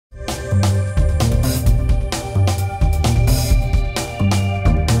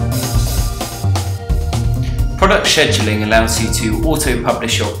Product scheduling allows you to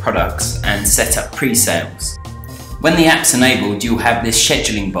auto-publish your products and set up pre-sales. When the app's enabled, you'll have this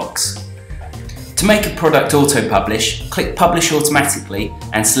scheduling box. To make a product auto-publish, click Publish Automatically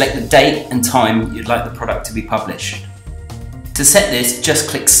and select the date and time you'd like the product to be published. To set this, just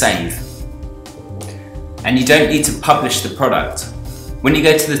click Save. And you don't need to publish the product. When you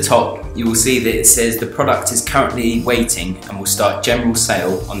go to the top, you will see that it says the product is currently waiting and will start general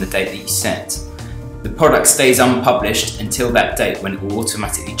sale on the date that you set. The product stays unpublished until that date when it will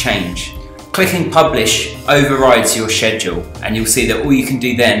automatically change. Clicking Publish overrides your schedule and you'll see that all you can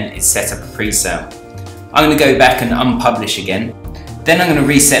do then is set up a pre-sale. I'm going to go back and unpublish again. Then I'm going to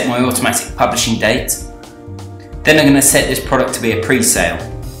reset my automatic publishing date. Then I'm going to set this product to be a pre-sale.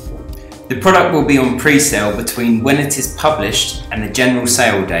 The product will be on pre-sale between when it is published and the general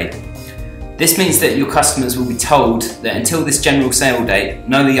sale date. This means that your customers will be told that until this general sale date,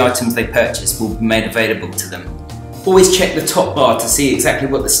 none of the items they purchase will be made available to them. Always check the top bar to see exactly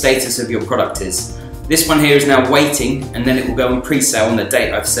what the status of your product is. This one here is now waiting and then it will go on pre-sale on the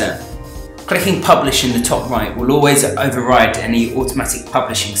date I've set. Clicking Publish in the top right will always override any automatic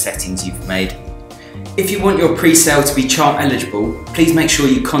publishing settings you've made. If you want your pre-sale to be chart eligible, please make sure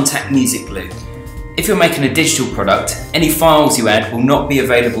you contact Musicblue. If you're making a digital product, any files you add will not be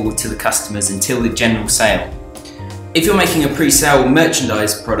available to the customers until the general sale. If you're making a pre-sale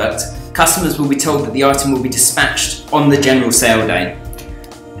merchandise product, customers will be told that the item will be dispatched on the general sale day.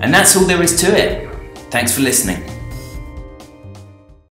 And that's all there is to it. Thanks for listening.